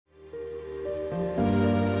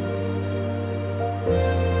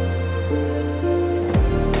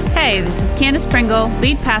Hey, this is Candace Pringle,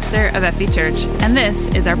 lead pastor of FV Church, and this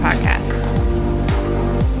is our podcast.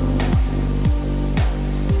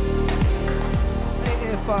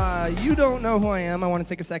 If you don't know who I am, I want to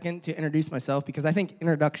take a second to introduce myself because I think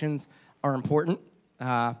introductions are important.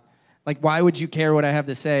 Why would you care what I have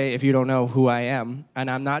to say if you don't know who I am? And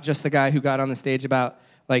I'm not just the guy who got on the stage about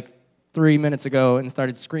 3 minutes ago and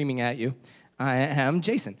started screaming at you. I am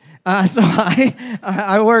Jason.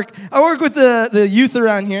 I work with the youth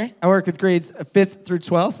around here. I work with grades 5th through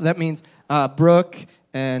 12th. That means Brooke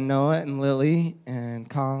and Noah and Lily and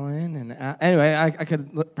Colin. And anyway, I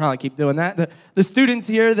could probably keep doing that. The students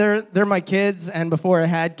here, they're my kids. And before I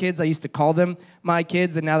had kids, I used to call them my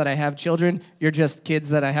kids. And now that I have children, you're just kids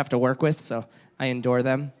that I have to work with. So I adore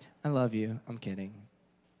them. I love you. I'm kidding.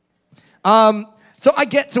 So I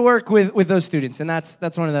get to work with those students, and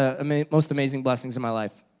that's one of the most amazing blessings in my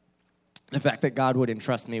life. The fact that God would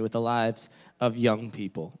entrust me with the lives of young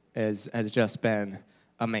people has just been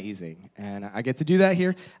amazing, and I get to do that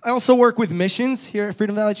here. I also work with missions here at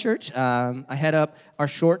Freedom Valley Church. I head up our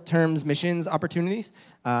short-term missions opportunities.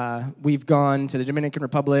 We've gone to the Dominican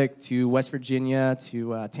Republic, to West Virginia, to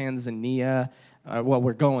Tanzania.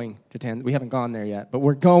 We're going to Tanzania. We haven't gone there yet, but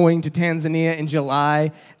we're going to Tanzania in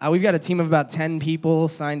July. We've got a team of about 10 people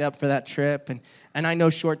signed up for that trip, and I know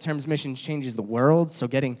short-term missions changes the world, so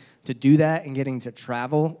getting to do that and getting to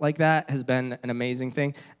travel like that has been an amazing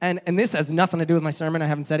thing. And this has nothing to do with my sermon. I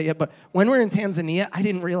haven't said it yet, but when we're in Tanzania, I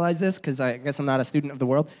didn't realize this because I guess I'm not a student of the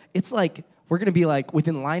world. It's like we're going to be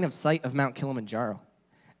within line of sight of Mount Kilimanjaro,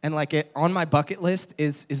 and on my bucket list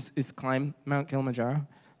is climb Mount Kilimanjaro.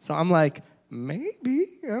 So I'm like, maybe,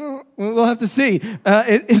 we'll have to see.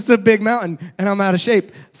 It's a big mountain, and I'm out of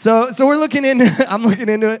shape. So we're looking into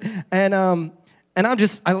it, and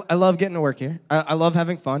I love getting to work here. I love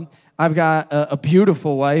having fun. I've got a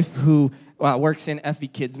beautiful wife who works in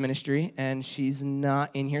FV Kids Ministry, and she's not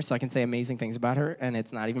in here, so I can say amazing things about her, and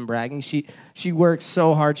it's not even bragging. She works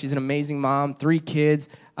so hard. She's an amazing mom, 3 kids.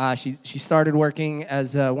 She started working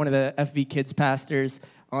as one of the FV Kids pastors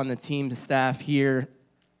on the team staff here,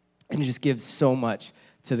 and just gives so much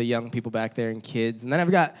to the young people back there and kids. And then I've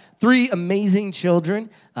got 3 amazing children,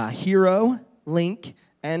 Hero, Link,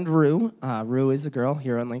 and Rue. Rue is a girl.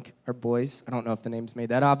 Hero and Link are boys. I don't know if the name's made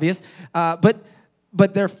that obvious. But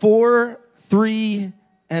they're 4, 3,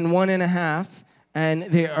 and 1.5, and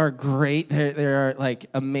they are great. They're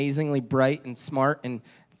amazingly bright and smart and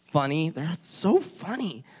funny. They're so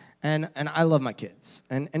funny. And I love my kids.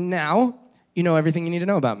 And now you know everything you need to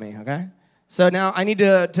know about me, okay? So now I need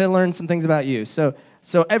to learn some things about you. So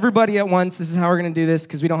everybody at once, this is how we're going to do this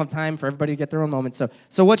because we don't have time for everybody to get their own moment.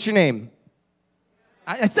 So what's your name?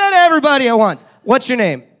 I said everybody at once. What's your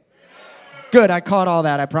name? Good, I caught all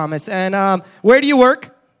that, I promise. And where do you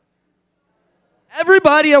work?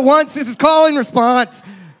 Everybody at once, this is call and response.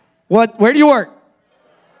 Where do you work?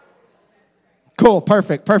 Cool,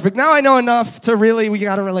 perfect. Now I know enough to we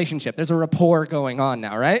got a relationship. There's a rapport going on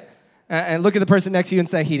now, right? And look at the person next to you and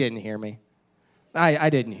say, he didn't hear me. I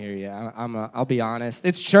didn't hear you. I'll be honest.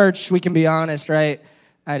 It's church. We can be honest, right?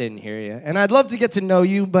 I didn't hear you. And I'd love to get to know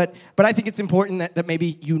you, but I think it's important that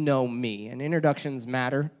maybe you know me. And introductions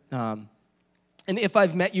matter. And if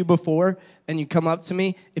I've met you before and you come up to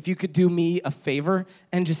me, if you could do me a favor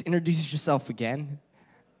and just introduce yourself again.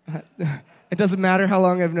 It doesn't matter how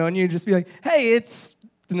long I've known you. Just be like, hey,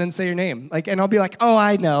 and then say your name. And I'll be like, oh,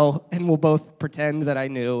 I know. And we'll both pretend that I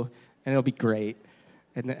knew, and it'll be great.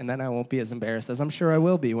 And then I won't be as embarrassed as I'm sure I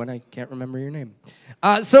will be when I can't remember your name.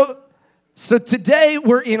 So today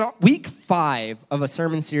we're in week 5 of a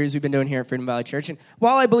sermon series we've been doing here at Freedom Valley Church. And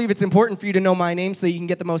while I believe it's important for you to know my name so that you can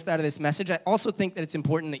get the most out of this message, I also think that it's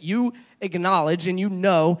important that you acknowledge and you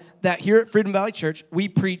know that here at Freedom Valley Church, we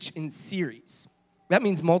preach in series. That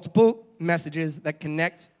means multiple messages that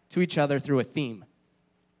connect to each other through a theme.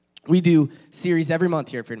 We do series every month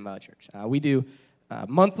here at Freedom Valley Church. We do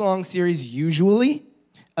month-long series usually.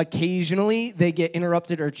 Occasionally, they get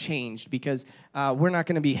interrupted or changed because we're not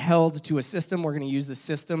going to be held to a system. We're going to use the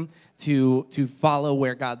system to follow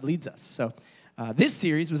where God leads us. So this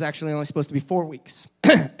series was actually only supposed to be 4 weeks.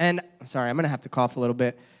 And, sorry, I'm going to have to cough a little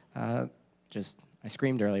bit. I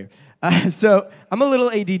screamed earlier. So I'm a little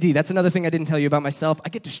ADD. That's another thing I didn't tell you about myself. I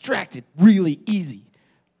get distracted really easy.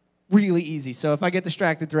 So if I get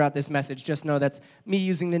distracted throughout this message, just know that's me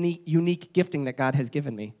using the unique gifting that God has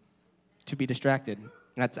given me to be distracted.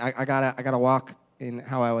 I gotta walk in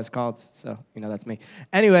how I was called, so that's me.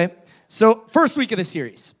 Anyway, so first week of the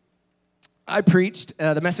series, I preached.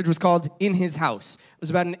 The message was called "In His House." It was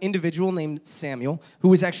about an individual named Samuel who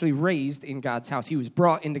was actually raised in God's house. He was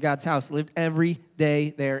brought into God's house, lived every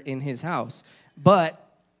day there in His house.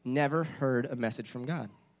 But never heard a message from God.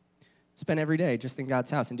 Spent every day just in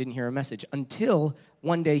God's house and didn't hear a message until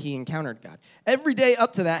one day he encountered God. Every day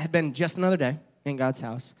up to that had been just another day in God's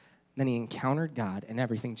house. Then he encountered God and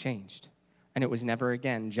everything changed. And it was never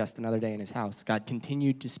again just another day in his house. God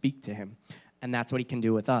continued to speak to him. And that's what he can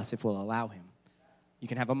do with us if we'll allow him. You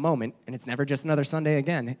can have a moment, and it's never just another Sunday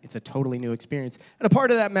again. It's a totally new experience. And a part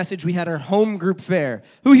of that message, we had our home group fair.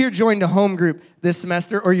 Who here joined a home group this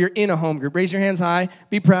semester, or you're in a home group? Raise your hands high.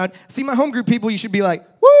 Be proud. See, my home group people, you should be like,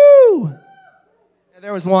 woo!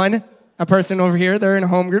 There was a person over here. They're in a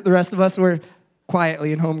home group. The rest of us were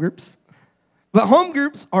quietly in home groups. But home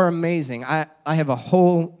groups are amazing. I have a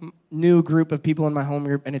whole new group of people in my home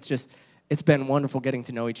group, and it's been wonderful getting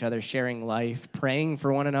to know each other, sharing life, praying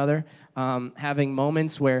for one another, having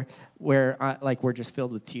moments where we're just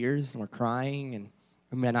filled with tears and we're crying,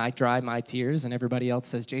 and then I dry my tears, and everybody else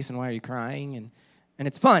says, Jason, why are you crying? And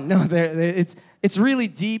it's fun. No, it's really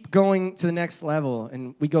deep, going to the next level,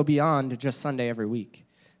 and we go beyond just Sunday every week.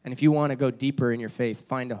 And if you want to go deeper in your faith,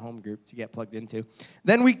 find a home group to get plugged into.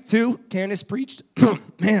 Then week 2, Candace preached.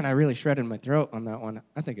 Man, I really shredded my throat on that one.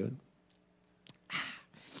 I think it was...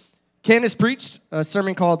 Candace preached a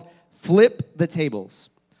sermon called Flip the Tables,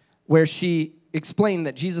 where she explained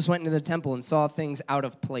that Jesus went into the temple and saw things out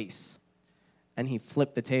of place, and he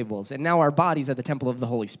flipped the tables. And now our bodies are the temple of the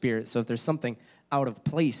Holy Spirit, so if there's something out of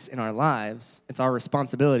place in our lives, it's our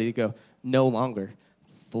responsibility to go, no longer.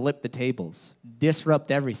 Flip the tables. Disrupt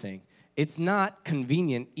everything. It's not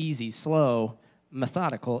convenient, easy, slow,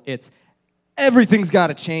 methodical. It's everything's got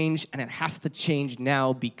to change, and it has to change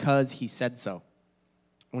now because he said so.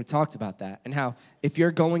 And we talked about that, and how if you're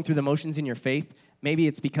going through the motions in your faith, maybe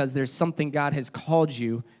it's because there's something God has called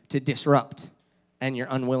you to disrupt, and you're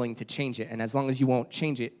unwilling to change it. And as long as you won't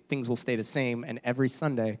change it, things will stay the same, and every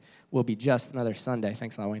Sunday will be just another Sunday.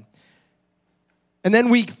 Thanks, Lawayne. And then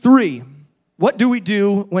week 3, what do we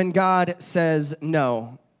do when God says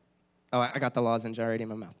no? Oh, I got the lozenge already in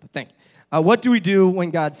my mouth, but thank you. What do we do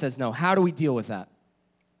when God says no? How do we deal with that?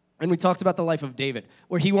 And we talked about the life of David,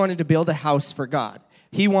 where he wanted to build a house for God.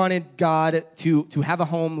 He wanted God to have a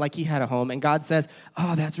home like he had a home, and God says,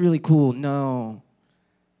 oh, that's really cool, no.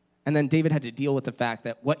 And then David had to deal with the fact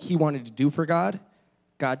that what he wanted to do for God,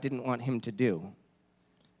 God didn't want him to do.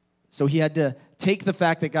 So he had to take the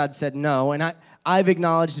fact that God said no, and I've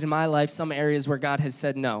acknowledged in my life some areas where God has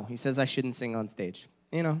said no. He says I shouldn't sing on stage.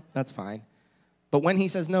 That's fine. But when he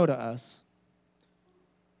says no to us,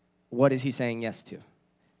 what is he saying yes to?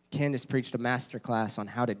 Candace preached a master class on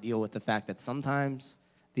how to deal with the fact that sometimes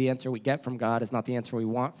the answer we get from God is not the answer we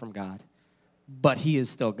want from God, but he is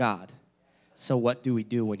still God. So what do we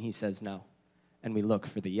do when he says no? And we look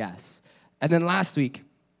for the yes. And then last week,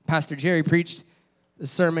 Pastor Jerry preached a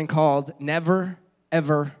sermon called Never,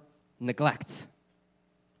 Ever Neglect.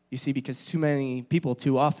 You see, because too many people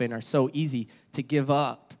too often are so easy to give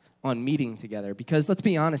up on meeting together, because let's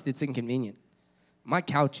be honest, it's inconvenient. My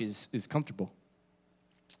couch is comfortable.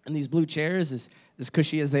 And these blue chairs, as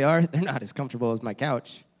cushy as they are, they're not as comfortable as my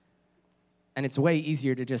couch. And it's way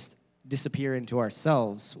easier to just disappear into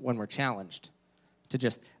ourselves when we're challenged, to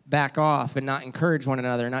just back off and not encourage one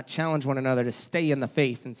another, not challenge one another to stay in the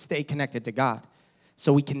faith and stay connected to God.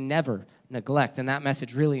 So we can never neglect. And that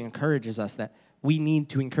message really encourages us that we need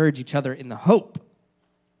to encourage each other in the hope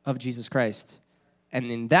of Jesus Christ. And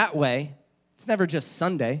in that way, it's never just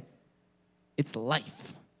Sunday, it's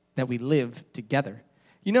life that we live together.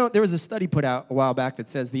 There was a study put out a while back that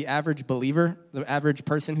says the average believer, the average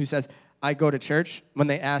person who says, I go to church, when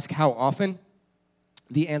they ask how often,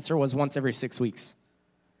 the answer was once every 6 weeks.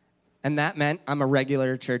 And that meant I'm a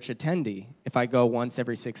regular church attendee if I go once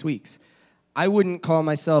every 6 weeks. I wouldn't call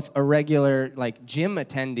myself a regular gym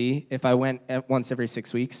attendee if I went once every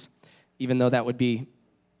 6 weeks, even though that would be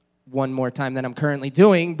one more time than I'm currently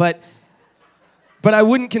doing. But I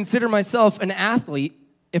wouldn't consider myself an athlete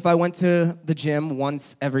if I went to the gym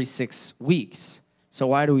once every 6 weeks. So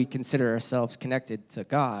why do we consider ourselves connected to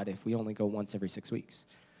God if we only go once every 6 weeks?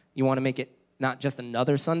 You want to make it not just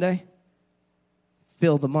another Sunday?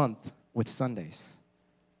 Fill the month with Sundays.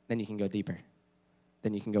 Then you can go deeper.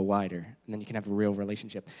 Then you can go wider. And then you can have a real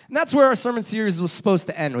relationship. And that's where our sermon series was supposed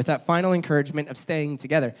to end, with that final encouragement of staying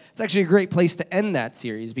together. It's actually a great place to end that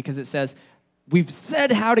series, because it says, we've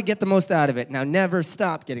said how to get the most out of it. Now never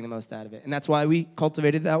stop getting the most out of it. And that's why we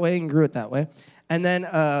cultivated it that way and grew it that way. And then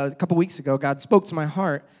a couple weeks ago, God spoke to my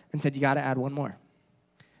heart and said, you got to add one more.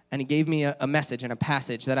 And he gave me a message and a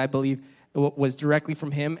passage that I believe was directly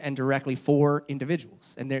from him and directly for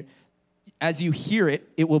individuals. And as you hear it,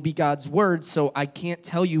 it will be God's word, so I can't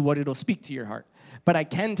tell you what it'll speak to your heart. But I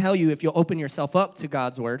can tell you, if you'll open yourself up to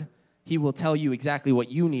God's word, he will tell you exactly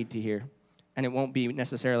what you need to hear, and it won't be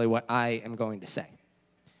necessarily what I am going to say.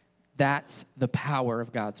 That's the power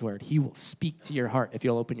of God's word. He will speak to your heart if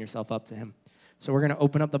you'll open yourself up to him. So we're going to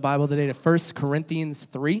open up the Bible today to 1 Corinthians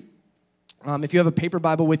 3. If you have a paper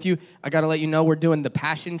Bible with you, I got to let you know we're doing the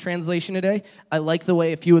Passion Translation today. I like the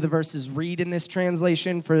way a few of the verses read in this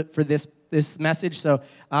translation for this message. So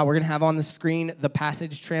we're going to have on the screen the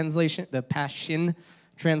Passage Translation, the Passion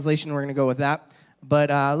Translation. We're going to go with that.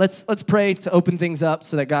 But let's pray to open things up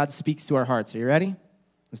so that God speaks to our hearts. Are you ready?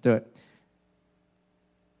 Let's do it.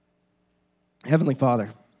 Heavenly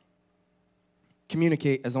Father,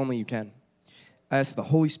 communicate as only you can. I ask the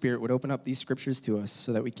Holy Spirit would open up these scriptures to us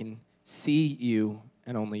so that we can see you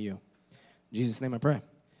and only you. In Jesus' name I pray.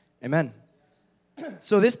 Amen.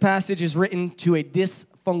 So this passage is written to a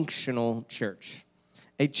dysfunctional church,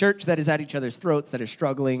 a church that is at each other's throats, that is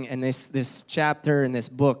struggling, and this chapter in this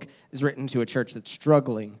book is written to a church that's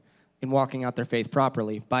struggling in walking out their faith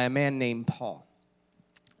properly by a man named Paul.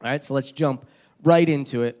 All right, so let's jump right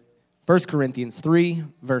into it. 1 Corinthians 3,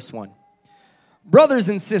 verse 1. Brothers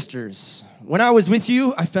and sisters, when I was with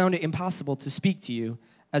you, I found it impossible to speak to you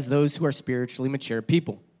as those who are spiritually mature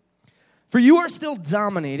people. For you are still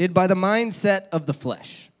dominated by the mindset of the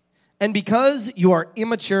flesh. And because you are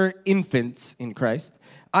immature infants in Christ,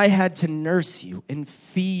 I had to nurse you and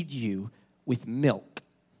feed you with milk.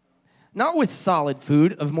 Not with solid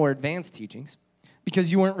food of more advanced teachings,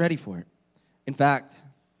 because you weren't ready for it. In fact,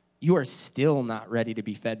 you are still not ready to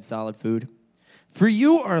be fed solid food. For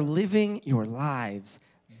you are living your lives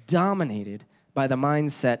dominated by the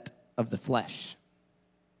mindset of the flesh.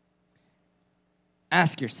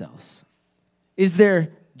 Ask yourselves, is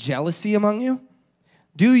there jealousy among you?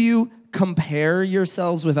 Do you compare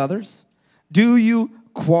yourselves with others? Do you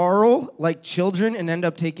quarrel like children and end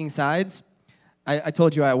up taking sides? I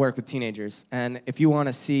told you I work with teenagers, and if you want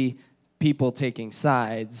to see people taking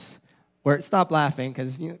sides, stop laughing,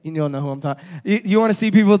 because you don't know who I'm talking. You want to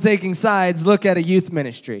see people taking sides, look at a youth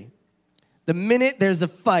ministry. The minute there's a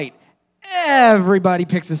fight, everybody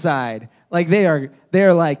picks a side. Like they are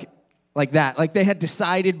like that. Like they had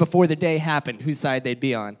decided before the day happened whose side they'd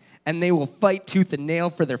be on. And they will fight tooth and nail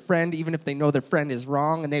for their friend, even if they know their friend is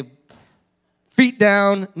wrong. And they, feet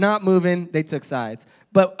down, not moving, they took sides.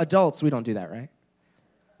 But adults, we don't do that, right?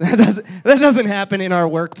 That doesn't happen in our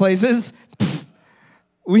workplaces.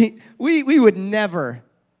 We would never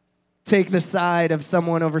take the side of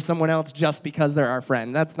someone over someone else just because they're our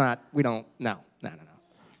friend. No.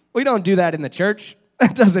 We don't do that in the church.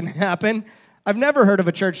 That doesn't happen. I've never heard of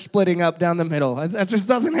a church splitting up down the middle. That just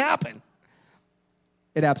doesn't happen.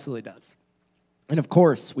 It absolutely does. And of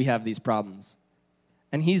course, we have these problems.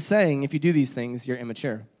 And he's saying, if you do these things, you're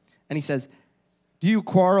immature. And he says, do you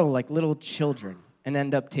quarrel like little children and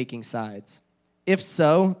end up taking sides? If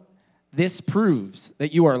so, this proves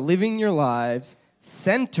that you are living your lives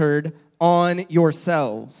centered on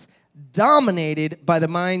yourselves, dominated by the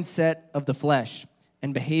mindset of the flesh,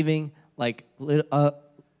 and behaving like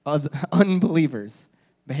unbelievers.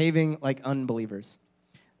 Behaving like unbelievers.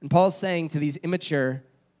 And Paul's saying to these immature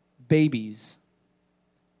babies,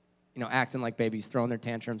 acting like babies, throwing their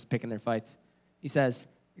tantrums, picking their fights, he says,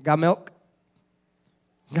 got milk?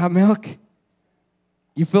 Got milk?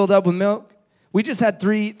 You filled up with milk? We just had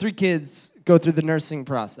three kids go through the nursing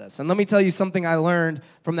process. And let me tell you something I learned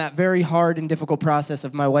from that very hard and difficult process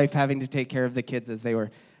of my wife having to take care of the kids as they were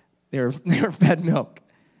fed milk.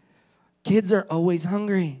 Kids are always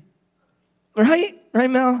hungry. Right? Right,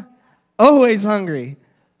 Mel? Always hungry.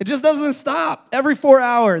 It just doesn't stop. Every 4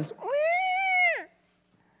 hours.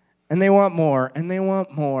 And they want more, and they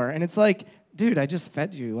want more. And it's like, dude, I just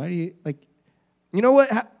fed you. Why do you, you know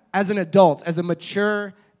what? As an adult, as a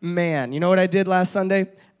mature man, you know what I did last Sunday?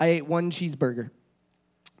 I ate one cheeseburger.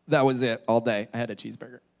 That was it all day. I had a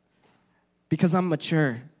cheeseburger. Because I'm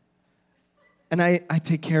mature. And I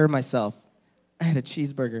take care of myself. I had a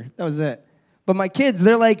cheeseburger. That was it. But my kids,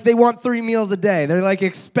 they want 3 meals a day. They're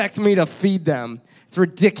expect me to feed them. It's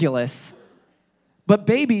ridiculous. But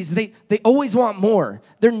babies, they always want more.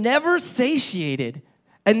 They're never satiated.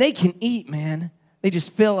 And they can eat, man. They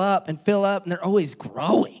just fill up, and they're always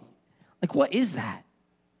growing. What is that?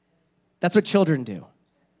 That's what children do.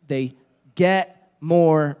 They get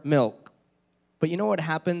more milk. But you know what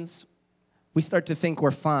happens? We start to think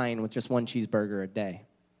we're fine with just one cheeseburger a day.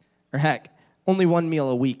 Or heck, only 1 meal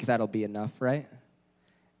a week, that'll be enough, right?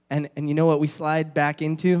 And you know what we slide back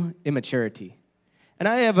into? Immaturity. And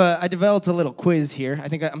I developed a little quiz here. I'm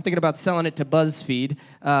thinking about selling it to BuzzFeed.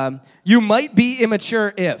 You might be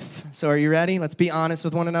immature if. So are you ready? Let's be honest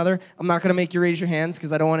with one another. I'm not going to make you raise your hands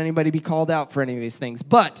because I don't want anybody to be called out for any of these things.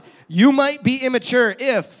 But you might be immature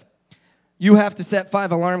if You have to set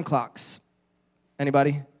 5 alarm clocks.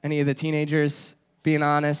 Anybody? Any of the teenagers? Being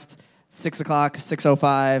honest. 6 o'clock,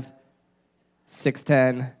 6:05,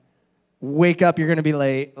 6:10. Wake up, you're going to be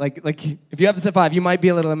late. Like if you have to set 5, you might be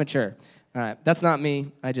a little immature. All right, that's not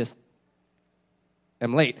me. I just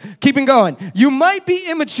am late. Keeping going. You might be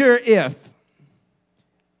immature if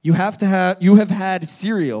you have had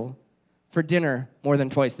cereal for dinner more than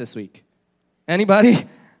twice this week. Anybody?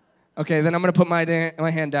 Okay, then I'm going to put my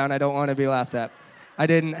hand down. I don't want to be laughed at. I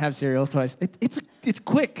didn't have cereal twice. It's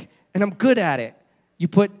quick, and I'm good at it. You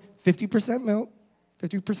put 50% milk,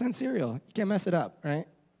 50% cereal. You can't mess it up, right?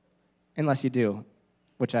 Unless you do,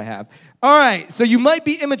 which I have. All right, so you might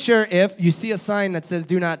be immature if you see a sign that says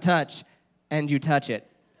do not touch, and you touch it.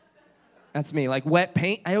 That's me. Like wet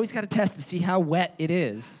paint, I always got to test to see how wet it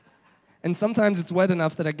is. And sometimes it's wet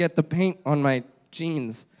enough that I get the paint on my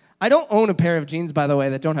jeans. I don't own a pair of jeans, by the way,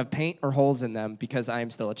 that don't have paint or holes in them because I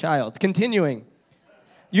am still a child. Continuing.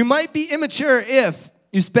 You might be immature if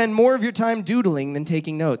you spend more of your time doodling than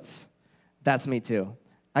taking notes. That's me too.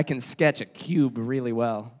 I can sketch a cube really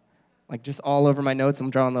well. Like just all over my notes,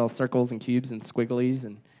 I'm drawing little circles and cubes and squigglies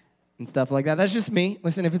and stuff like that. That's just me.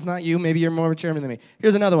 Listen, if it's not you, maybe you're more mature than me.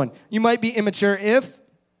 Here's another one. You might be immature if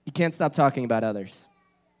you can't stop talking about others.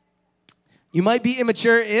 You might be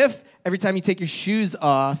immature if every time you take your shoes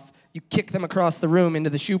off, you kick them across the room into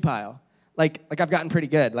the shoe pile. Like I've gotten pretty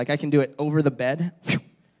good. Like I can do it over the bed.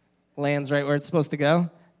 Lands right where it's supposed to go.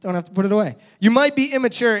 Don't have to put it away. You might be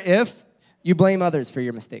immature if you blame others for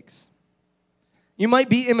your mistakes. You might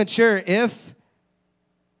be immature if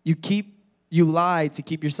you lie to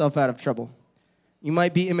keep yourself out of trouble. You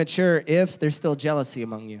might be immature if there's still jealousy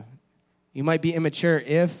among you. You might be immature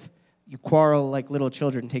if you quarrel like little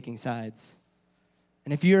children taking sides.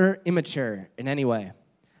 And if you're immature in any way,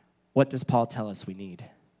 what does Paul tell us we need?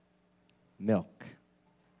 Milk.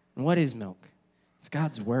 And what is milk? It's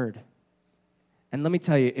God's word. And let me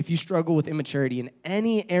tell you, if you struggle with immaturity in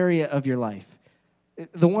any area of your life,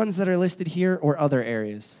 the ones that are listed here or other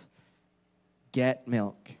areas, get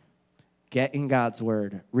milk. Get in God's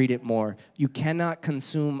word. Read it more. You cannot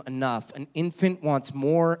consume enough. An infant wants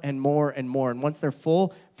more and more and more. And once they're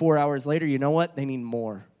full, 4 hours later, you know what? They need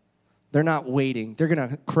more. They're not waiting. They're going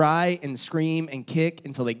to cry and scream and kick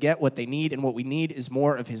until they get what they need, and what we need is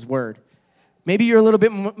more of his word. Maybe you're a little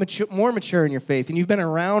bit more mature in your faith, and you've been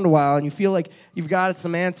around a while, and you feel like you've got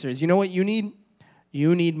some answers. You know what you need?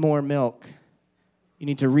 You need more milk. You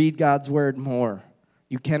need to read God's word more.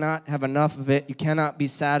 You cannot have enough of it. You cannot be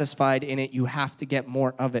satisfied in it. You have to get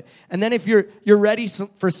more of it. And then if you're ready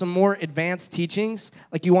for some more advanced teachings,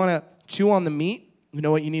 like you want to chew on the meat, you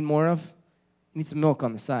know what you need more of? You need some milk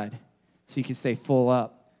on the side so you can stay full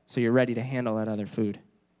up, so you're ready to handle that other food.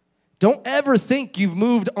 Don't ever think you've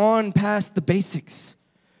moved on past the basics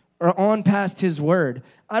or on past his word.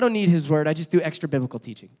 I don't need his word. I just do extra biblical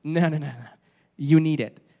teaching. No. You need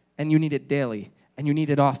it, and you need it daily, and you need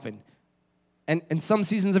it often. And some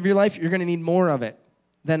seasons of your life, you're going to need more of it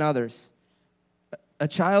than others. A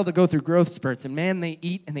child will go through growth spurts, and man, they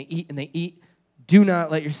eat and they eat and they eat. Do not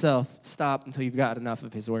let yourself stop until you've got enough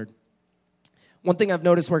of his word. One thing I've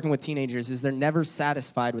noticed working with teenagers is they're never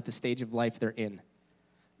satisfied with the stage of life they're in.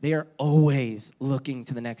 They are always looking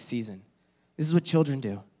to the next season. This is what children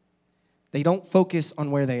do. They don't focus on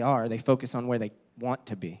where they are. They focus on where they want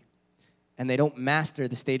to be. And they don't master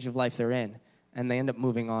the stage of life they're in, and they end up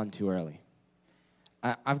moving on too early.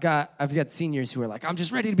 I've got seniors who are like, I'm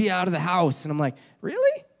just ready to be out of the house. And I'm like,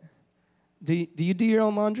 really? Do you do your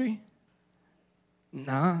own laundry?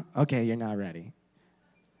 Nah? Okay, you're not ready.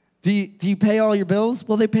 Do you pay all your bills?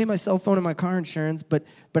 Well, they pay my cell phone and my car insurance, but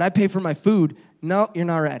I pay for my food. No, you're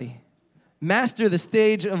not ready. Master the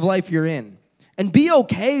stage of life you're in. And be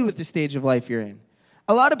okay with the stage of life you're in.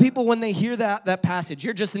 A lot of people, when they hear that passage,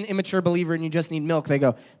 you're just an immature believer and you just need milk, they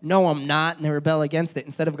go, no, I'm not, and they rebel against it,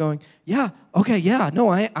 instead of going, I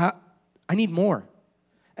need more.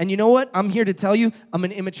 And you know what? I'm here to tell you, I'm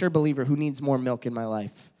an immature believer who needs more milk in my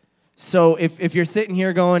life. So if you're sitting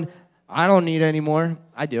here going, I don't need any more,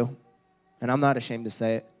 I do. And I'm not ashamed to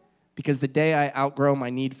say it. Because the day I outgrow my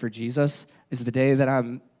need for Jesus is the day that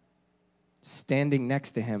I'm standing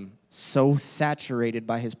next to him, so saturated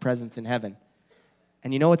by his presence in heaven.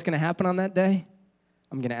 And you know what's going to happen on that day?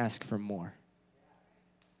 I'm going to ask for more.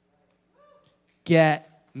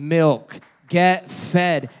 Get milk. Get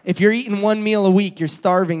fed. If you're eating one meal a week, you're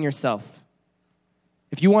starving yourself.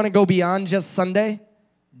 If you want to go beyond just Sunday,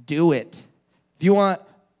 do it. If you want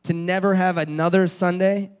to never have another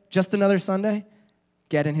Sunday, just another Sunday,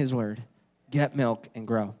 get in his word. Get milk and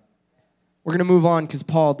grow. We're going to move on because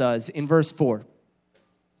Paul does in verse 4.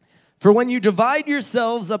 For when you divide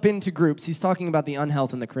yourselves up into groups, he's talking about the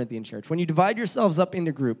unhealth in the Corinthian church. When you divide yourselves up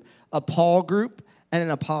into group, a Paul group and an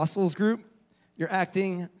apostles group, you're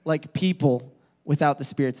acting like people without the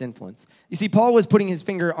Spirit's influence. You see, Paul was putting his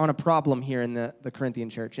finger on a problem here in the Corinthian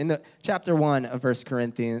church. In the chapter 1 of 1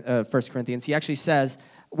 Corinthians, he actually says,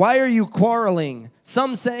 why are you quarreling?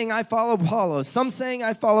 Some saying I follow Apollos, some saying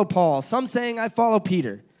I follow Paul, some saying I follow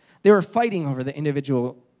Peter. They were fighting over the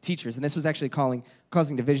individual teachers, and this was actually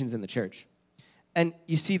causing divisions in the church. And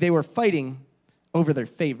you see, they were fighting over their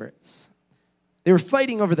favorites. They were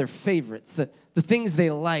fighting over their favorites, the things they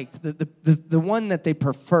liked, the one that they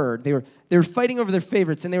preferred. They were fighting over their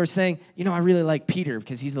favorites, and they were saying, I really like Peter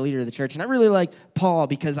because he's the leader of the church, and I really like Paul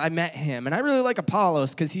because I met him, and I really like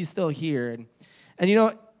Apollos because he's still here.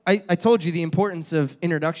 And I told you the importance of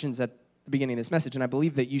introductions at the beginning of this message, and I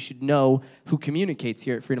believe that you should know who communicates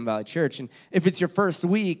here at Freedom Valley Church. And if it's your first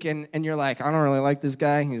week and you're like, I don't really like this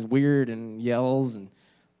guy, he's weird and yells and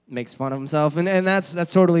makes fun of himself, and that's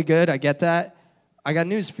totally good, I get that. I got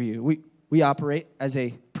news for you. We operate as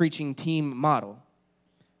a preaching team model.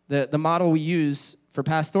 The model we use for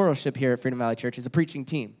pastoralship here at Freedom Valley Church is a preaching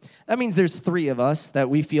team. That means there's 3 of us that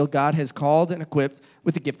we feel God has called and equipped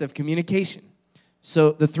with the gift of communication.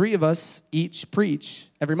 So the 3 of us each preach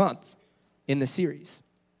every month in the series.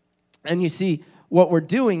 And you see, what we're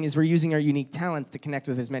doing is we're using our unique talents to connect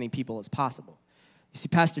with as many people as possible. You see,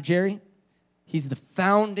 Pastor Jerry, he's the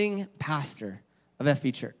founding pastor of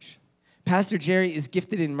FV Church. Pastor Jerry is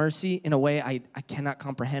gifted in mercy in a way I cannot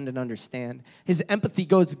comprehend and understand. His empathy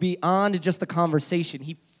goes beyond just the conversation.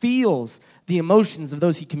 He feels the emotions of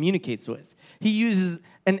those he communicates with. He uses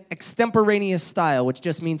an extemporaneous style, which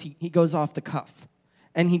just means he goes off the cuff.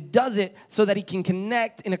 And he does it so that he can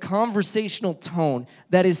connect in a conversational tone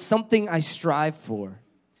that is something I strive for.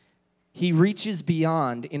 He reaches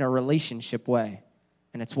beyond in a relationship way,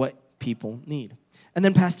 and it's what people need. And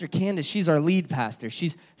then Pastor Candace, she's our lead pastor.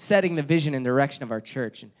 She's setting the vision and direction of our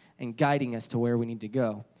church and guiding us to where we need to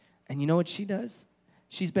go. And you know what she does?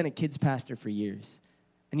 She's been a kids pastor for years.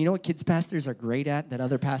 And you know what kids pastors are great at that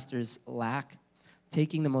other pastors lack?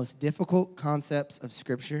 Taking the most difficult concepts of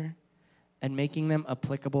Scripture and making them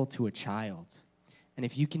applicable to a child. And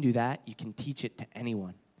if you can do that, you can teach it to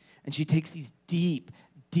anyone. And she takes these deep,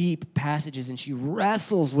 deep passages and she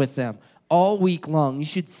wrestles with them all week long.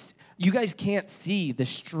 You guys can't see the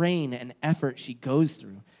strain and effort she goes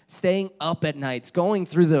through. Staying up at nights, going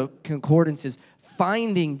through the concordances,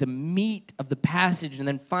 finding the meat of the passage, and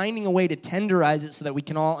then finding a way to tenderize it so that we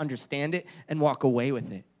can all understand it and walk away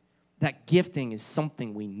with it. That gifting is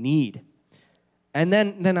something we need. And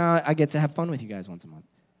then I get to have fun with you guys once a month.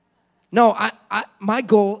 No, my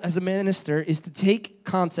goal as a minister is to take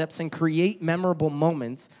concepts and create memorable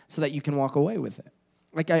moments so that you can walk away with it.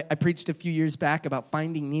 Like I preached a few years back about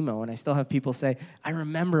Finding Nemo, and I still have people say, I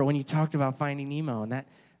remember when you talked about Finding Nemo, and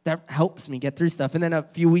that helps me get through stuff. And then a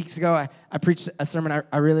few weeks ago, I preached a sermon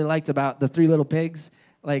I really liked about the 3 little pigs,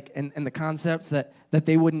 and the concepts that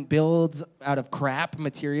they wouldn't build out of crap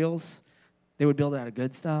materials. They would build out of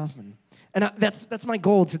good stuff. And that's my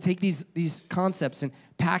goal, to take these concepts and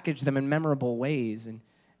package them in memorable ways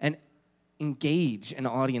and engage an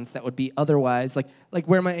audience that would be otherwise, like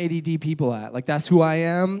where my ADD people at. Like, that's who I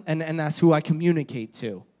am, and that's who I communicate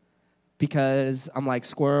to. Because I'm like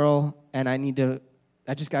squirrel, and I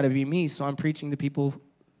just got to be me, so I'm preaching to people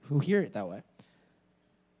who hear it that way.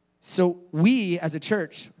 So we, as a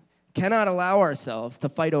church, cannot allow ourselves to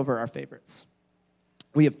fight over our favorites.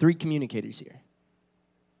 We have 3 communicators here.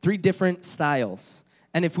 3 different styles.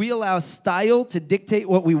 And if we allow style to dictate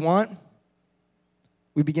what we want,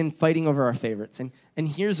 we begin fighting over our favorites. And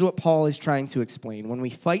here's what Paul is trying to explain. When we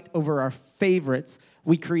fight over our favorites,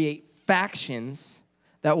 we create factions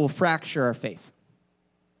that will fracture our faith.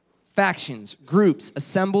 Factions, groups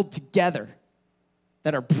assembled together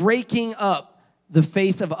that are breaking up the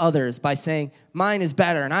faith of others by saying, mine is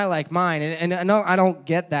better, and I like mine, and no, I don't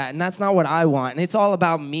get that, and that's not what I want, and it's all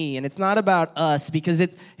about me, and it's not about us, because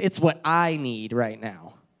it's what I need right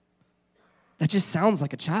now. That just sounds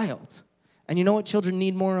like a child. And you know what children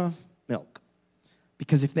need more of? Milk.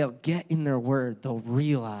 Because if they'll get in their word, they'll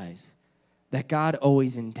realize that God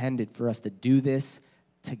always intended for us to do this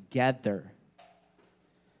together.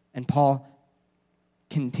 And Paul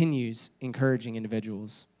continues encouraging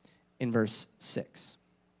individuals in verse 6.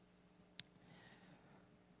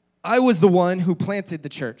 I was the one who planted the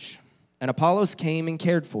church, and Apollos came and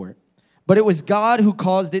cared for it, but it was God who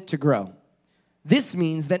caused it to grow. This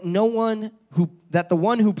means that the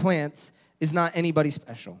one who plants is not anybody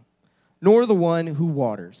special, nor the one who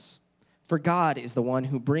waters, for God is the one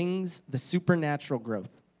who brings the supernatural growth.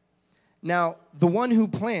 Now, the one who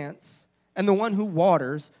plants and the one who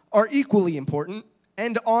waters are equally important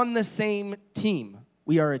and on the same team.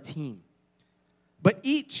 We are a team. But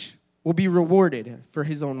each will be rewarded for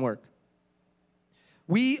his own work.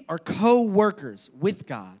 We are co-workers with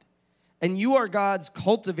God, and you are God's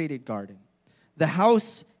cultivated garden, the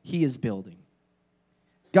house he is building.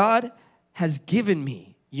 God has given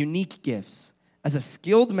me unique gifts as a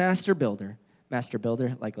skilled master builder. Master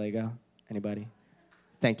builder, like Lego? Anybody?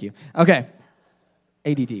 Thank you. Okay.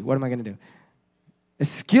 ADD, what am I going to do? A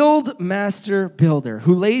skilled master builder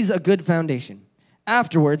who lays a good foundation.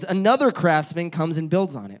 Afterwards, another craftsman comes and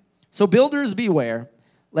builds on it. So builders beware.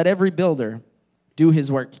 Let every builder do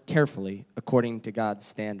his work carefully according to God's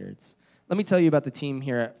standards. Let me tell you about the team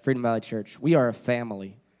here at Freedom Valley Church. We are a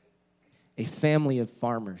family of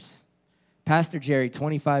farmers. Pastor Jerry,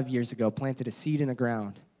 25 years ago, planted a seed in the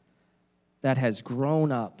ground that has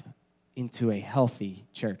grown up into a healthy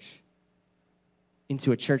church,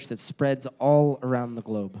 into a church that spreads all around the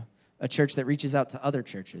globe, a church that reaches out to other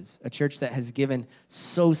churches, a church that has given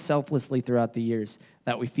so selflessly throughout the years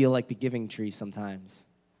that we feel like the giving tree sometimes.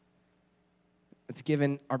 It's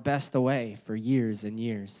given our best away for years and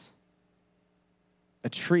years. A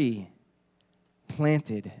tree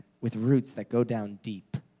planted with roots that go down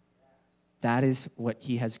deep. That is what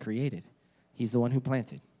he has created. He's the one who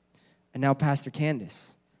planted. And now Pastor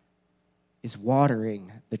Candace is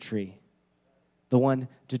watering the tree, the one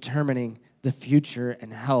determining the future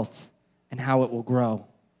and health and how it will grow,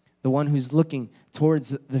 the one who's looking towards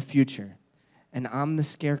the future. And I'm the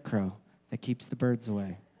scarecrow that keeps the birds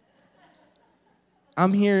away.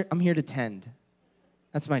 I'm here to tend.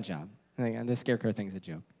 That's my job. The scarecrow thing's a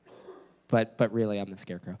joke. But really, I'm the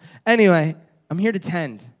scarecrow. Anyway, I'm here to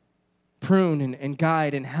tend, prune, and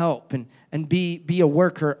guide, and help, and be a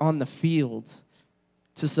worker on the field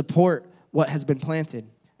to support what has been planted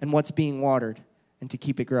and what's being watered and to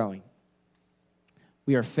keep it growing.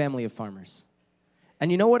 We are a family of farmers.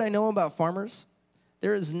 And you know what I know about farmers?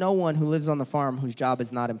 There is no one who lives on the farm whose job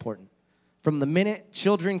is not important. From the minute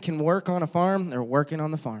children can work on a farm, they're working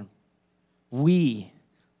on the farm. We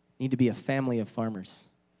need to be a family of farmers,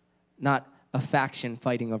 not a faction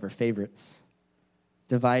fighting over favorites,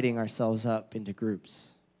 dividing ourselves up into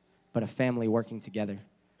groups, but a family working together.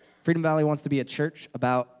 Freedom Valley wants to be a church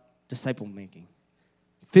about disciple making,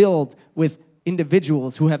 filled with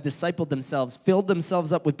individuals who have discipled themselves, filled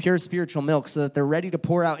themselves up with pure spiritual milk so that they're ready to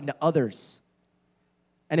pour out into others.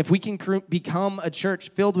 And if we can become a church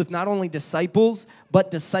filled with not only disciples,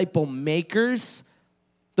 but disciple makers,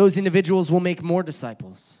 those individuals will make more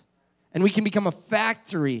disciples. And we can become a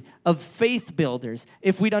factory of faith builders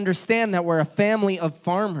if we'd understand that we're a family of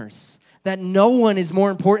farmers, that no one is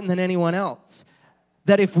more important than anyone else.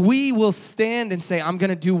 That if we will stand and say, I'm going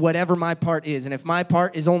to do whatever my part is, and if my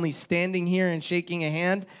part is only standing here and shaking a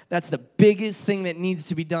hand, that's the biggest thing that needs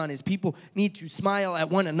to be done, is people need to smile at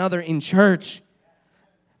one another in church.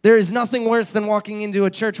 There is nothing worse than walking into a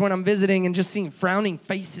church when I'm visiting and just seeing frowning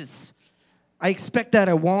faces. I expect that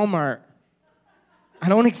at Walmart. I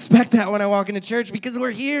don't expect that when I walk into church because we're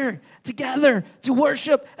here together to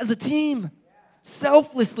worship as a team,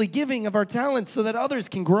 selflessly giving of our talents so that others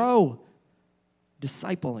can grow.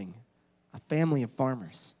 Discipling a family of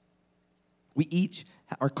farmers. We each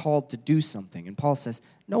are called to do something. And Paul says,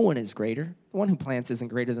 no one is greater. The one who plants isn't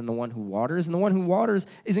greater than the one who waters, and the one who waters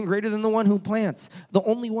isn't greater than the one who plants. The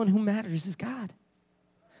only one who matters is God.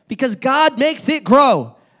 Because God makes it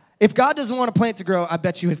grow. If God doesn't want a plant to grow, I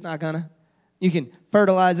bet you it's not gonna. You can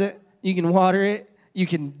fertilize it, you can water it, you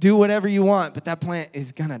can do whatever you want, but that plant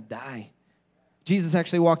is gonna die. Jesus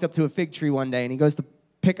actually walked up to a fig tree one day, and he goes to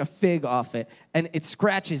pick a fig off it, and it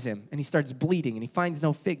scratches him, and he starts bleeding, and he finds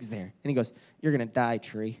no figs there. And he goes, you're going to die,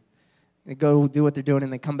 tree. They go do what they're doing,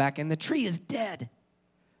 and they come back, and the tree is dead.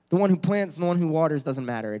 The one who plants and the one who waters doesn't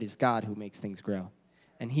matter. It is God who makes things grow,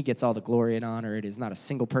 and he gets all the glory and honor. It is not a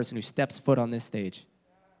single person who steps foot on this stage.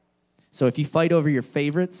 So if you fight over your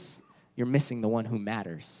favorites, you're missing the one who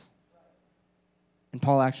matters. And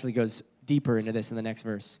Paul actually goes deeper into this in the next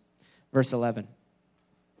verse. Verse 11.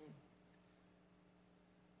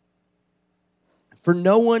 For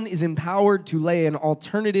no one is empowered to lay an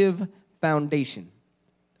alternative foundation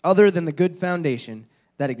other than the good foundation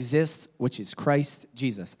that exists, which is Christ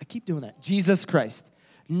Jesus. I keep doing that. Jesus Christ.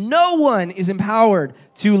 No one is empowered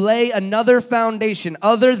to lay another foundation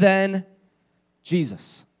other than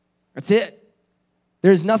Jesus. That's it.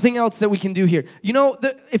 There's nothing else that we can do here. You know,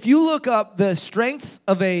 if you look up the strengths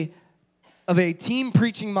of a team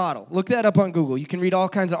preaching model, look that up on Google. You can read all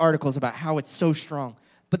kinds of articles about how it's so strong.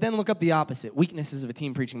 But then look up the opposite, weaknesses of a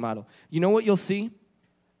team preaching model. You know what you'll see?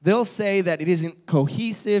 they'll say that it isn't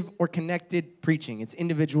cohesive or connected preaching. It's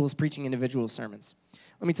individuals preaching individual sermons.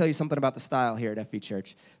 Let me tell you something about the style here at FV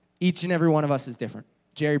Church. Each and every one of us is different.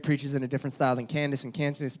 Jerry preaches in a different style than Candace, and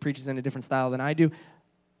Candace preaches in a different style than I do.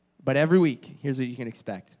 But every week, here's what you can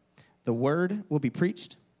expect. The word will be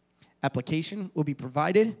preached, application will be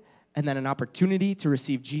provided, and then an opportunity to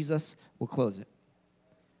receive Jesus will close it.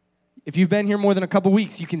 If you've been here more than a couple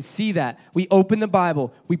weeks, you can see that. We open the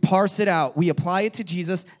Bible, we parse it out, we apply it to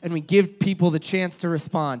Jesus, and we give people the chance to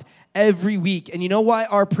respond every week. And you know why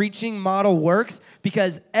our preaching model works?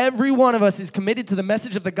 Because every one of us is committed to the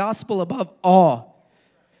message of the gospel above all.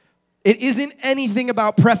 It isn't anything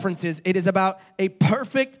about preferences. It is about a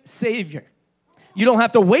perfect Savior. You don't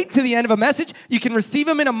have to wait to the end of a message. You can receive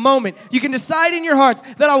him in a moment. You can decide in your hearts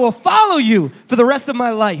that I will follow you for the rest of my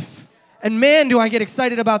life. And man, do I get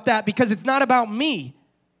excited about that, because it's not about me.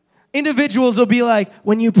 Individuals will be like,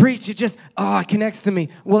 when you preach, it just, it connects to me.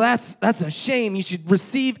 Well, that's a shame. You should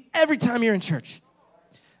receive every time you're in church.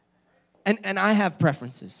 And I have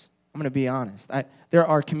preferences. I'm going to be honest. There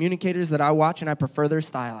are communicators that I watch, and I prefer their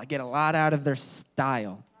style. I get a lot out of their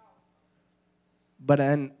style. But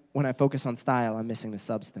then when I focus on style, I'm missing the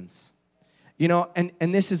substance. You know,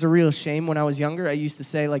 and this is a real shame. When I was younger, I used to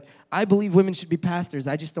say, like, I believe women should be pastors.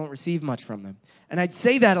 I just don't receive much from them. And I'd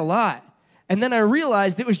say that a lot. And then I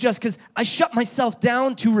realized it was just because I shut myself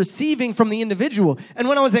down to receiving from the individual. And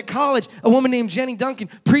when I was at college, a woman named Jenny Duncan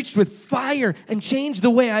preached with fire and changed the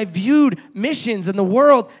way I viewed missions and the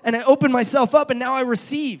world. And I opened myself up, and now I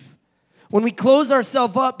receive. When we close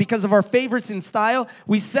ourselves up because of our favorites in style,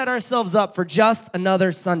 we set ourselves up for just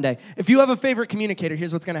another Sunday. If you have a favorite communicator,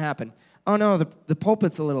 here's what's going to happen. Oh, no, the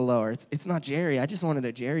pulpit's a little lower. It's not Jerry. I just wanted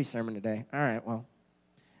a Jerry sermon today. All right, well.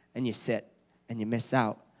 And you sit, and you miss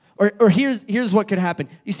out. Or here's what could happen.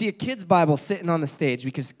 You see a kid's Bible sitting on the stage,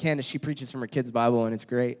 because Candace, she preaches from her kid's Bible, and it's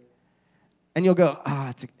great. And you'll go,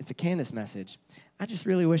 it's a Candace message. I just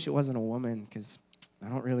really wish it wasn't a woman, because I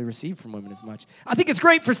don't really receive from women as much. I think it's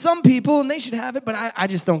great for some people, and they should have it, but I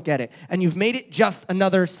just don't get it. And you've made it just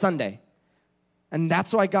another Sunday. And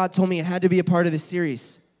that's why God told me it had to be a part of this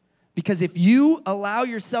series. Because if you allow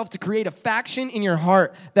yourself to create a faction in your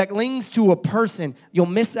heart that clings to a person, you'll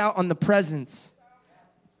miss out on the presence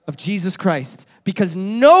of Jesus Christ. Because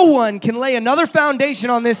no one can lay another foundation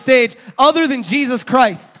on this stage other than Jesus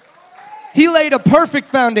Christ. He laid a perfect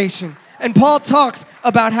foundation. And Paul talks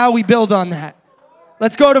about how we build on that.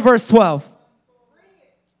 Let's go to verse 12.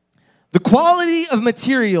 The quality of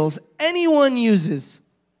materials anyone uses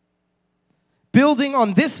building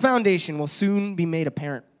on this foundation will soon be made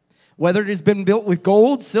apparent. Whether it has been built with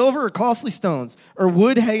gold, silver, or costly stones, or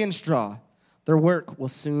wood, hay, and straw, their work will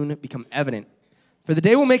soon become evident. For the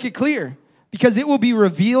day will make it clear, because it will be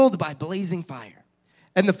revealed by blazing fire.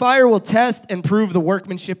 And the fire will test and prove the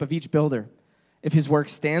workmanship of each builder. If his work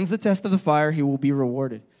stands the test of the fire, he will be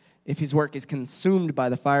rewarded. If his work is consumed by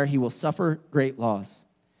the fire, he will suffer great loss.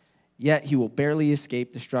 Yet he will barely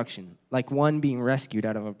escape destruction, like one being rescued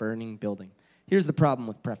out of a burning building. Here's the problem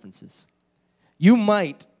with preferences. You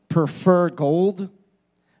might prefer gold,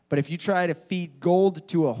 but if you try to feed gold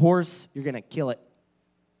to a horse, you're going to kill it.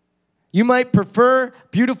 You might prefer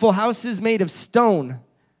beautiful houses made of stone,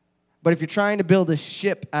 but if you're trying to build a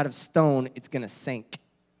ship out of stone, it's going to sink.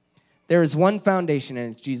 There is one foundation,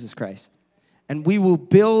 and it's Jesus Christ. And we will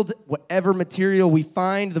build whatever material we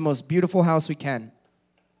find, the most beautiful house we can.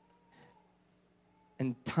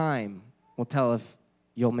 And time will tell if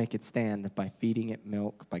you'll make it stand by feeding it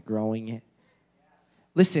milk, by growing it.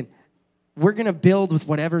 Listen, we're going to build with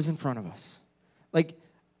whatever's in front of us. Like,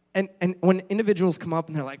 and when individuals come up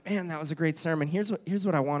and they're like, man, that was a great sermon, here's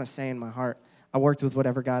what I want to say in my heart. I worked with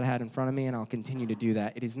whatever God had in front of me, and I'll continue to do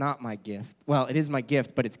that. It is not my gift. Well, it is my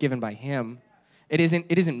gift, but it's given by him. It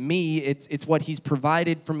isn't me. It's what he's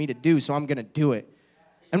provided for me to do, so I'm going to do it.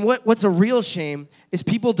 And what's a real shame is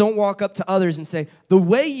people don't walk up to others and say, the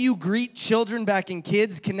way you greet children back in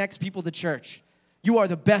kids connects people to church. You are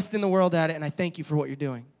the best in the world at it, and I thank you for what you're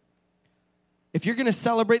doing. If you're going to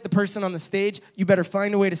celebrate the person on the stage, you better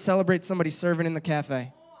find a way to celebrate somebody serving in the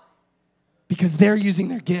cafe. Because they're using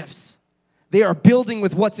their gifts. They are building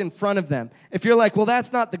with what's in front of them. If you're like, well,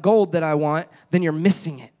 that's not the gold that I want, then you're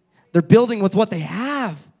missing it. They're building with what they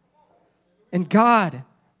have. And God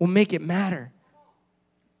will make it matter.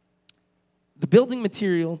 The building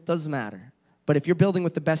material does matter. But if you're building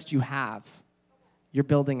with the best you have, you're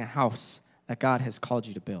building a house that God has called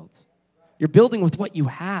you to build. You're building with what you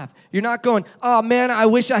have. You're not going, oh, man, I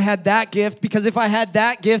wish I had that gift, because if I had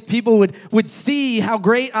that gift, people would see how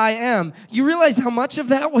great I am. You realize how much of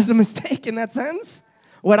that was a mistake in that sense?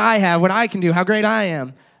 What I have, what I can do, how great I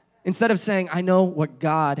am. Instead of saying, I know what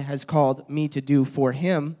God has called me to do for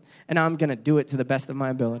him, and I'm going to do it to the best of my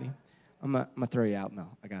ability. I'm going to throw you out,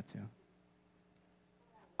 Mel. I got to.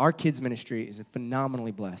 Our kids' ministry is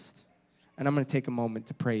phenomenally blessed. And I'm going to take a moment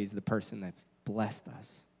to praise the person that's blessed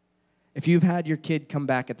us. If you've had your kid come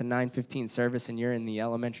back at the 9:15 service and you're in the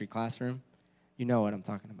elementary classroom, you know what I'm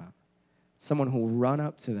talking about. Someone who will run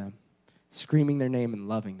up to them, screaming their name and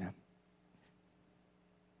loving them.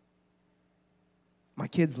 My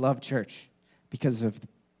kids love church because of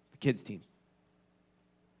the kids team,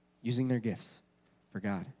 using their gifts for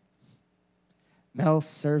God. Mel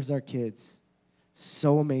serves our kids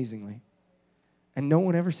so amazingly, and no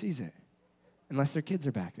one ever sees it unless their kids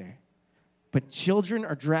are back there. But children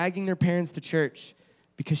are dragging their parents to church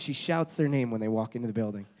because she shouts their name when they walk into the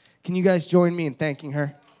building. Can you guys join me in thanking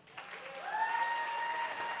her?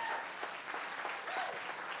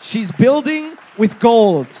 She's building with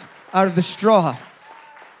gold out of the straw.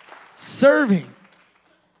 Serving,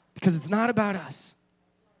 because it's not about us.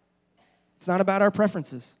 It's not about our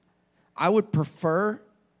preferences. I would prefer,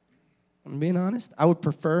 I'm being honest, I would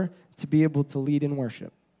prefer to be able to lead in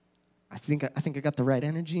worship. I think I got the right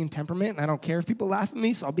energy and temperament, and I don't care if people laugh at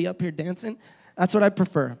me, so I'll be up here dancing. That's what I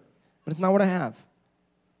prefer, but it's not what I have.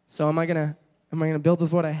 So am I gonna build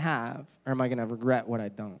with what I have, or am I gonna regret what I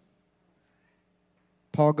don't?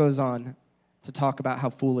 Paul goes on to talk about how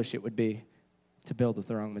foolish it would be to build with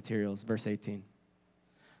the wrong materials. Verse 18.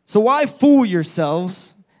 So why fool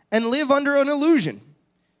yourselves and live under an illusion?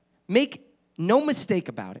 Make no mistake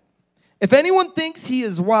about it. If anyone thinks he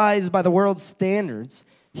is wise by the world's standards,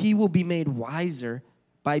 he will be made wiser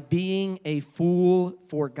by being a fool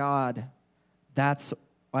for God. That's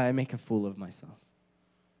why I make a fool of myself.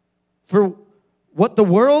 For what the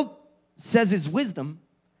world says is wisdom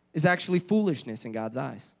is actually foolishness in God's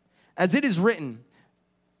eyes. As it is written,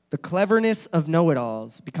 the cleverness of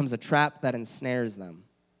know-it-alls becomes a trap that ensnares them.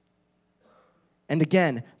 And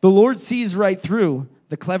again, the Lord sees right through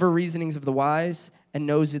the clever reasonings of the wise and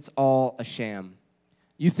knows it's all a sham.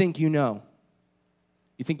 You think you know.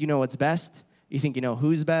 You think you know what's best. You think you know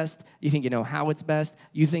who's best. You think you know how it's best.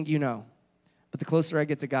 You think you know. But the closer I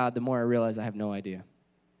get to God, the more I realize I have no idea.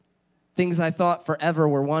 Things I thought forever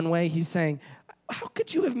were one way, he's saying, how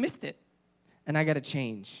could you have missed it? And I got to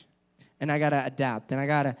change. And I got to adapt, and I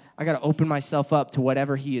got to open myself up to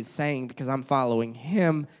whatever he is saying because I'm following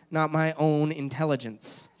him, not my own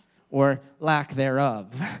intelligence or lack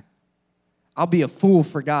thereof. I'll be a fool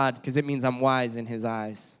for God because it means I'm wise in his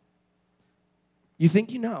eyes. You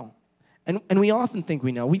think you know. And we often think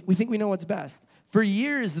we know. We think we know what's best. For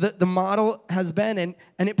years, the model has been,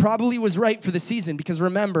 and it probably was right for the season, because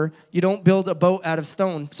remember, you don't build a boat out of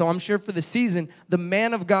stone. So I'm sure for the season, the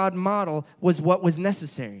man of God model was what was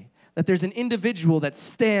necessary. That there's an individual that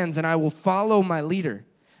stands and I will follow my leader.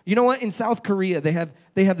 You know what? In South Korea, they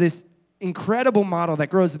have this incredible model that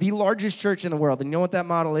grows the largest church in the world. And you know what that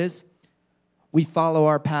model is? We follow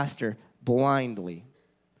our pastor blindly.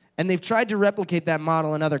 And they've tried to replicate that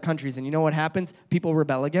model in other countries. And you know what happens? People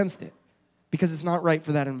rebel against it because it's not right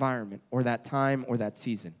for that environment or that time or that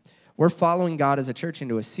season. We're following God as a church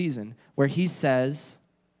into a season where he says,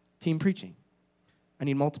 team preaching. I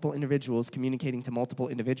need multiple individuals communicating to multiple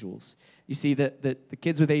individuals. You see, the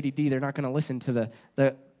kids with ADD, they're not going to listen to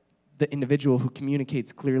the individual who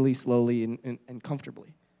communicates clearly, slowly, and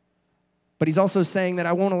comfortably. But he's also saying that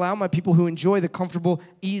I won't allow my people who enjoy the comfortable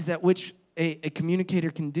ease at which a communicator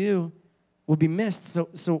can do will be missed.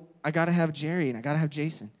 So I got to have Jerry and I got to have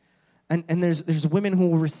Jason. And there's women who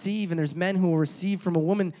will receive and there's men who will receive from a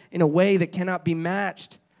woman in a way that cannot be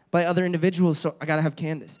matched by other individuals. So I got to have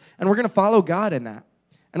Candace. And we're going to follow God in that.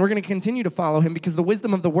 And we're going to continue to follow him because the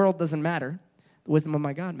wisdom of the world doesn't matter. The wisdom of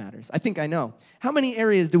my God matters. I think I know. How many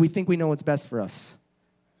areas do we think we know what's best for us?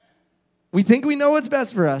 We think we know what's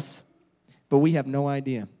best for us, but we have no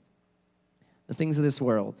idea. The things of this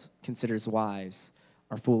world considers wise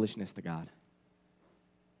are foolishness to God.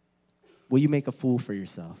 Will you make a fool for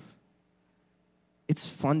yourself? It's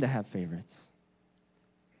fun to have favorites.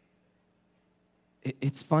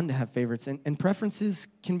 It's fun to have favorites, and preferences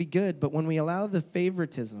can be good, but when we allow the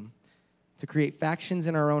favoritism to create factions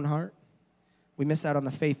in our own heart, we miss out on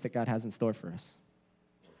the faith that God has in store for us.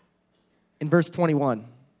 In verse 21,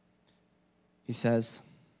 he says,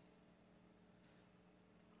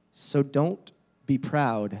 so don't be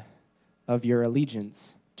proud of your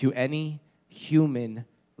allegiance to any human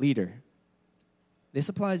leader. This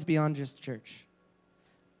applies beyond just church.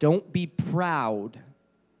 Don't be proud.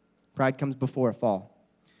 Pride comes before a fall.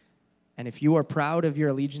 And if you are proud of your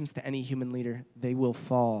allegiance to any human leader, they will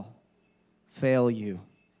fall, fail you,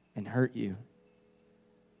 and hurt you.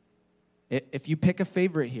 If you pick a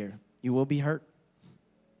favorite here, you will be hurt.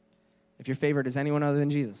 If your favorite is anyone other than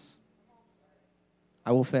Jesus,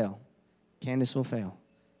 I will fail. Candace will fail.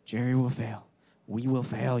 Jerry will fail. We will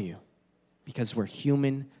fail you because we're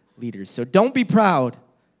human leaders. So don't be proud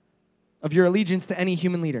of your allegiance to any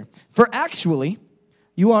human leader. For actually,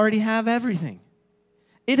 you already have everything.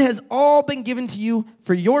 It has all been given to you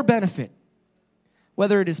for your benefit,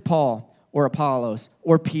 whether it is Paul or Apollos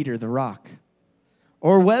or Peter the rock,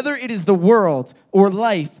 or whether it is the world or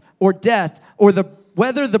life or death or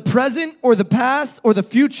whether the present or the past or the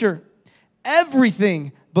future,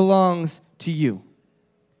 everything belongs to you.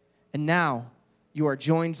 And now you are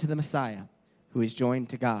joined to the Messiah, who is joined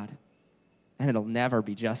to God. And it'll never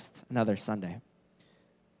be just another Sunday.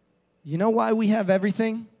 You know why we have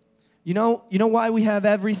everything? You know why we have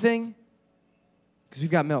everything? Because we've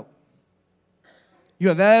got milk. You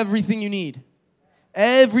have everything you need.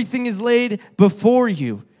 Everything is laid before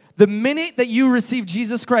you. The minute that you receive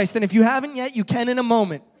Jesus Christ, and if you haven't yet, you can in a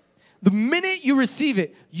moment. The minute you receive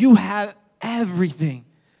it, you have everything.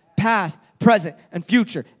 Past, present, and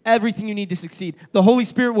future. Everything you need to succeed. The Holy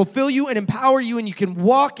Spirit will fill you and empower you, and you can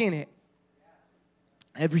walk in it.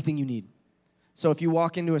 Everything you need. So if you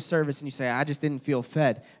walk into a service and you say, I just didn't feel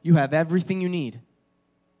fed, you have everything you need.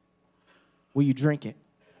 Will you drink it?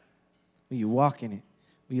 Will you walk in it?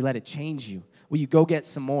 Will you let it change you? Will you go get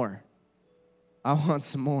some more? I want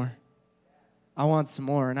some more. I want some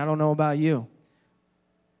more. And I don't know about you,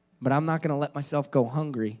 but I'm not going to let myself go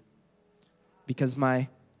hungry because my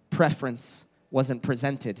preference wasn't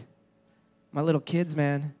presented. My little kids,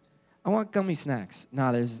 man, I want gummy snacks.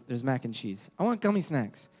 No, there's mac and cheese. I want gummy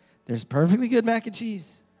snacks. There's perfectly good mac and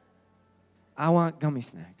cheese. I want gummy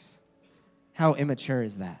snacks. How immature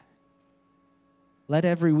is that? Let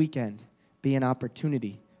every weekend be an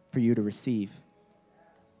opportunity for you to receive.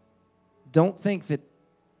 Don't think that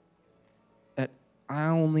I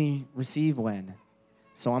only receive when,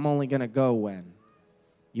 so I'm only going to go when.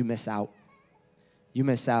 You miss out. You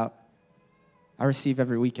miss out. I receive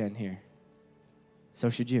every weekend here. So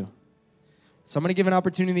should you. So I'm going to give an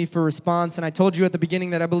opportunity for response, and I told you at the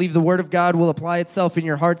beginning that I believe the Word of God will apply itself in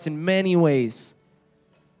your hearts in many ways.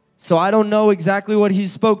 So I don't know exactly what He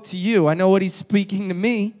spoke to you. I know what He's speaking to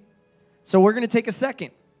me. So we're going to take a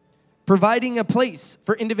second, providing a place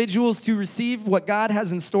for individuals to receive what God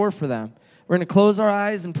has in store for them. We're going to close our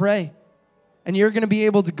eyes and pray, and you're going to be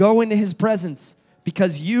able to go into His presence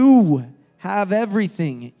because you have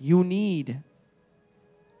everything you need. And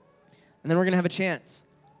then we're going to have a chance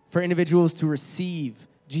for individuals to receive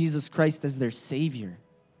Jesus Christ as their Savior,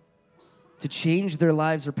 to change their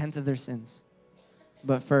lives, repent of their sins.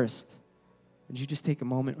 But first, would you just take a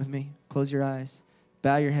moment with me? Close your eyes,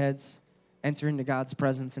 bow your heads, enter into God's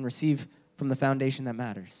presence, and receive from the foundation that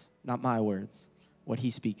matters, not my words, what He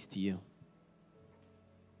speaks to you.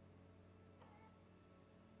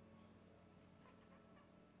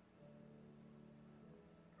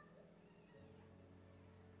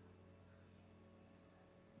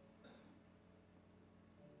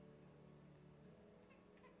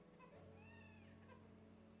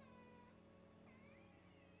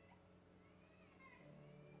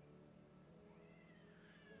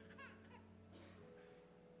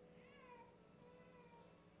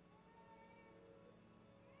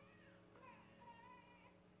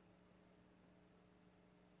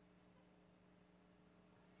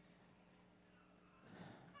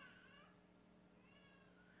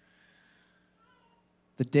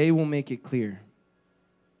 The day will make it clear.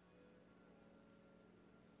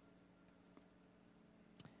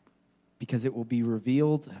 Because it will be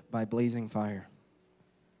revealed by blazing fire.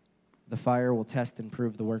 The fire will test and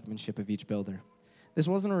prove the workmanship of each builder. This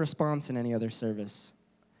wasn't a response in any other service,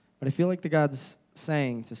 but I feel like the God's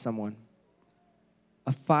saying to someone,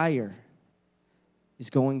 a fire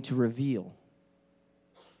is going to reveal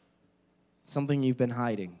something you've been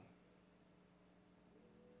hiding.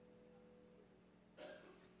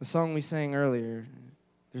 The song we sang earlier,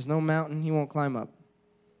 there's no mountain He won't climb up,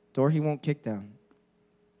 door He won't kick down.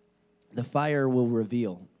 The fire will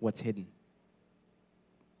reveal what's hidden.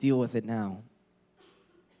 Deal with it now.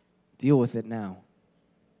 Deal with it now.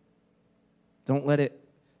 Don't let it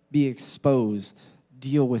be exposed.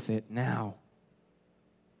 Deal with it now.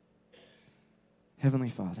 Heavenly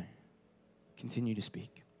Father, continue to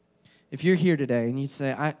speak. If you're here today and you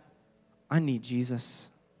say, I need Jesus.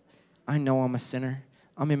 I know I'm a sinner.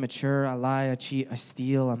 I'm immature, I lie, I cheat, I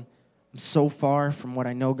steal. I'm so far from what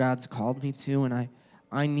I know God's called me to, and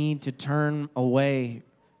I need to turn away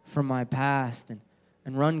from my past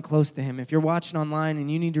and run close to Him. If you're watching online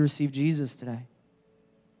and you need to receive Jesus today,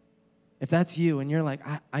 if that's you and you're like,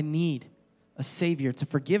 I need a Savior to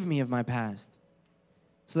forgive me of my past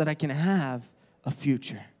so that I can have a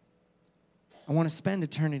future. I want to spend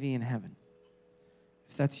eternity in heaven.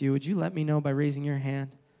 If that's you, would you let me know by raising your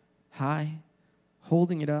hand high,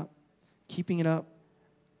 holding it up, keeping it up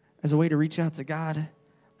as a way to reach out to God?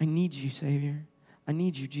 I need you, Savior. I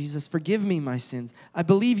need you, Jesus. Forgive me my sins. I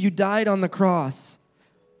believe you died on the cross.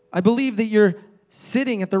 I believe that you're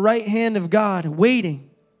sitting at the right hand of God,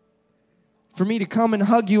 waiting for me to come and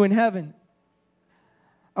hug you in heaven.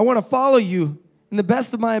 I want to follow you in the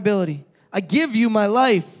best of my ability. I give you my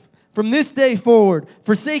life from this day forward,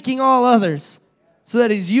 forsaking all others, so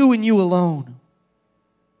that it is you and you alone.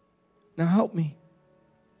 Now help me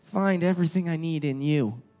find everything I need in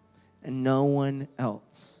you and no one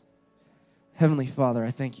else. Heavenly Father,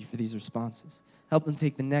 I thank you for these responses. Help them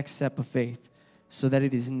take the next step of faith so that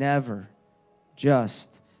it is never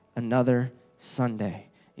just another Sunday.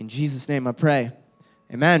 In Jesus' name I pray.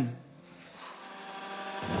 Amen.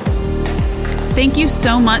 Thank you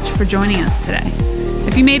so much for joining us today.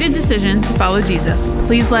 If you made a decision to follow Jesus,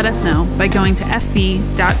 please let us know by going to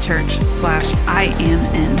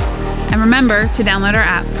fv.church/IamIn. And remember to download our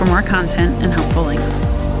app for more content and helpful links.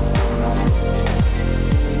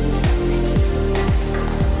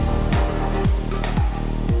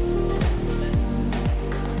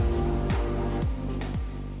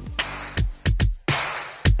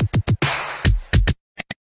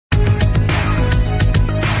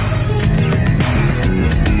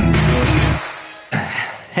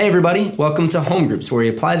 Hey everybody, welcome to Home Groups, where we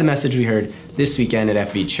apply the message we heard this weekend at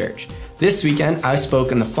FV Church. This weekend, I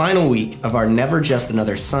spoke in the final week of our Never Just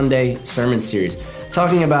Another Sunday sermon series,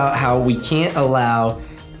 talking about how we can't allow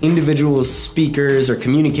individual speakers or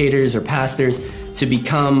communicators or pastors to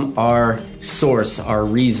become our source, our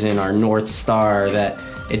reason, our North Star, that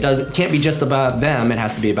it can't be just about them, it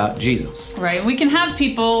has to be about Jesus. Right, we can have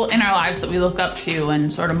people in our lives that we look up to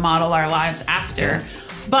and sort of model our lives after,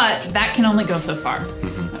 but that can only go so far.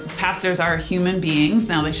 Pastors are human beings.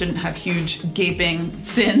 Now, they shouldn't have huge, gaping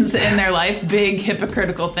sins in their life, big,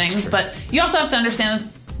 hypocritical things. But you also have to understand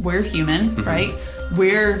we're human, right?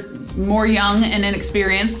 We're more young and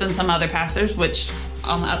inexperienced than some other pastors, which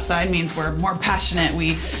on the upside means we're more passionate.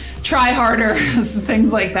 We try harder,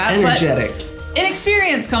 things like that. Energetic. But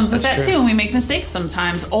inexperience comes with that too, and we make mistakes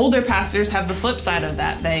sometimes. Older pastors have the flip side of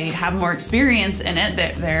that. They have more experience in it,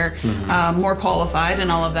 they're more qualified and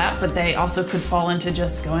all of that, but they also could fall into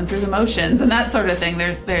just going through the motions and that sort of thing.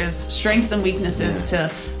 There's strengths and weaknesses to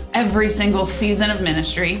every single season of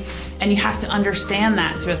ministry, and you have to understand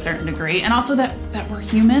that to a certain degree, and also that we're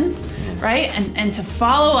human, right? And to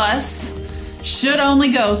follow us should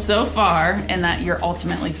only go so far, and that you're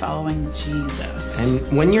ultimately following Jesus. And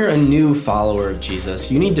when you're a new follower of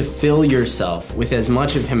Jesus, you need to fill yourself with as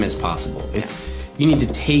much of him as possible. You need to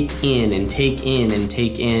take in and take in and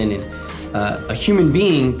take in, and a human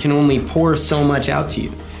being can only pour so much out to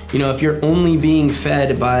you. You know, if you're only being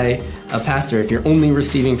fed by a pastor, if you're only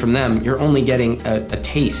receiving from them, you're only getting a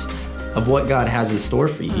taste of what God has in store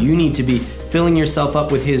for you. You need to be filling yourself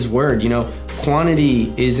up with his word. You know,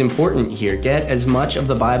 quantity is important here. Get as much of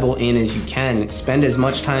the Bible in as you can. Spend as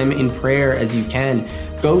much time in prayer as you can.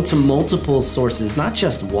 Go to multiple sources, not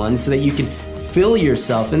just one, so that you can fill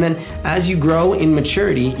yourself. And then as you grow in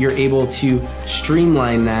maturity, you're able to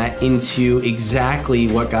streamline that into exactly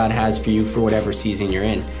what God has for you for whatever season you're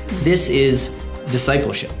in. This is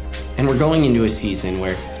discipleship. And we're going into a season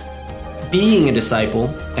where being a disciple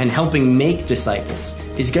and helping make disciples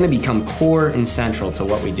is going to become core and central to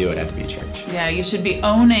what we do at FB Church. Yeah, you should be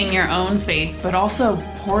owning your own faith, but also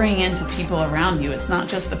pouring into people around you. It's not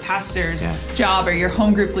just the pastor's job or your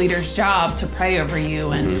home group leader's job to pray over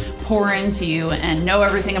you and pour into you and know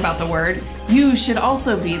everything about the word. You should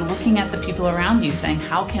also be looking at the people around you saying,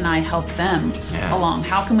 how can I help them along?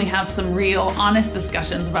 How can we have some real, honest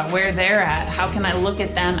discussions about where they're at? How can I look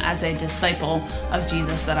at them as a disciple of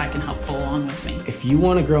Jesus that I can help pull along with me? If you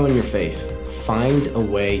want to grow in your faith, find a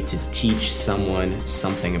way to teach someone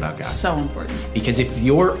something about God. So important. Because if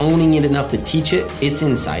you're owning it enough to teach it, it's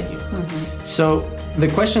inside you. So the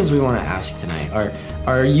questions we want to ask tonight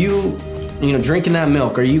are you drinking that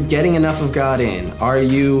milk? Are you getting enough of God in? Are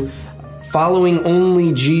you following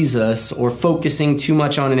only Jesus or focusing too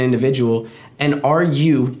much on an individual? And are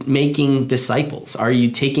you making disciples? Are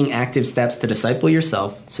you taking active steps to disciple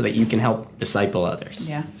yourself so that you can help disciple others?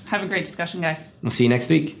 Yeah. Have a great discussion, guys. We'll see you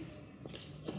next week.